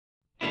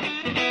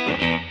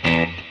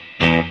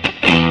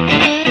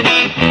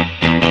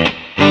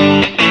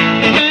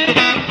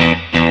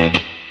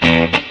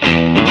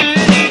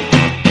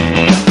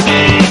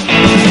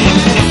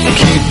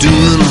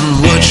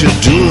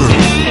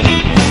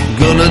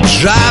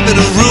drive me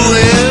to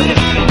ruin,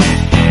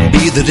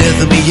 be the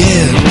death of me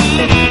yet.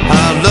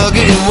 How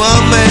lucky can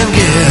one man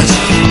get?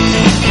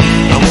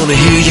 I wanna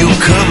hear you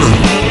coming,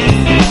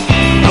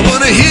 I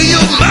wanna hear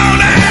you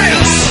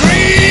moaning,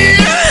 scream,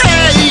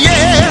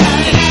 yeah,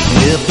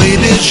 yeah,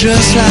 baby,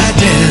 just like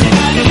that.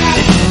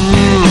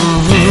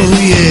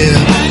 Yeah,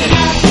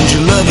 won't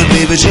you love it,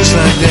 baby, just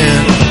like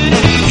that?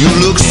 You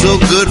look so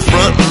good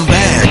front and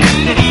back,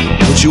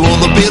 put you on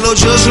the pillow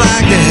just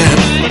like that.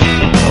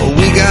 Oh,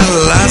 we got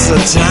lots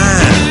of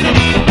time,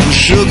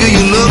 sugar,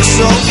 you look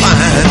so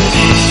fine.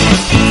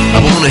 I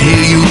wanna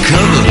hear you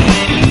coming,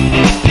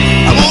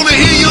 I wanna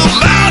hear you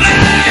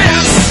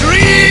moaning,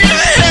 scream,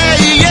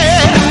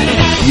 yeah,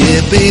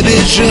 yeah, baby,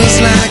 just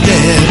like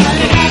that.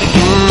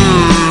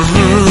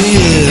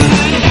 Yeah,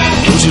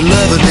 don't you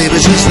love it, baby,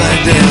 just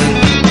like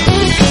that?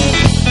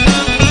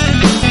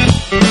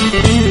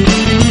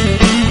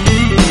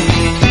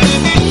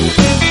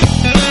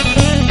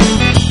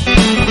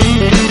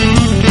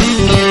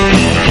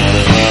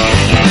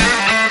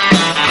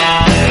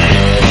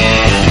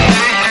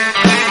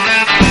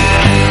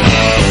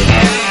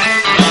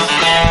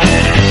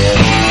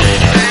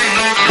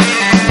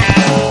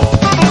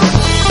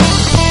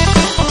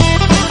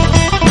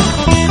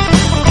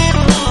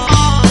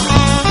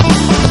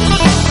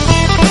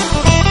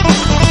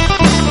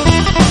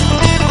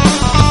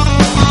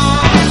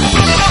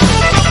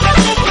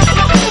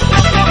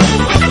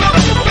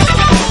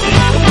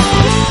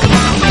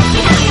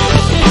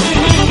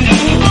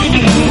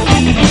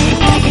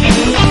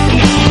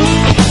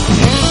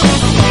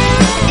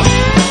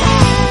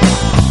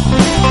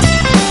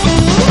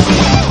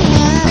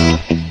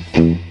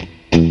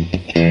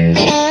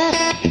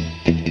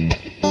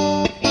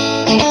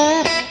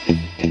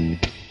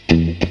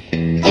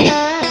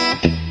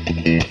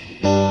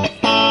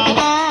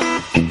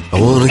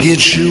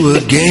 Get you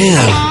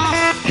again,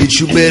 get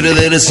you better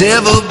than it's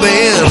ever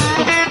been.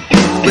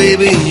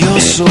 Baby, you're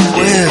so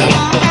well,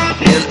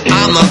 and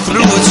I'm not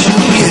through with you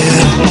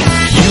yet.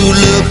 You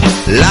look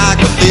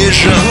like a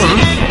vision,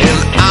 and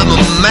I'm a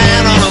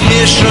man on a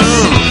mission.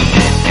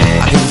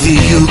 I can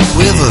feel you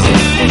quiver,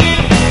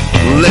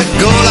 let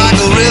go like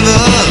a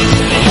river.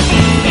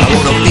 I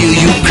wanna feel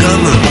you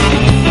coming,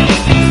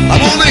 I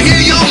wanna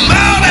hear you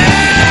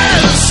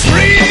moaning,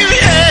 scream,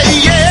 yeah,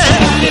 yeah,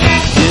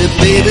 yeah,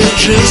 baby,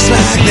 just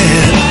like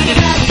that.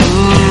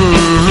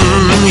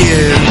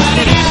 Yeah,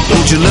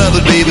 don't you love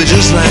it, baby,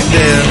 just like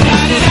that?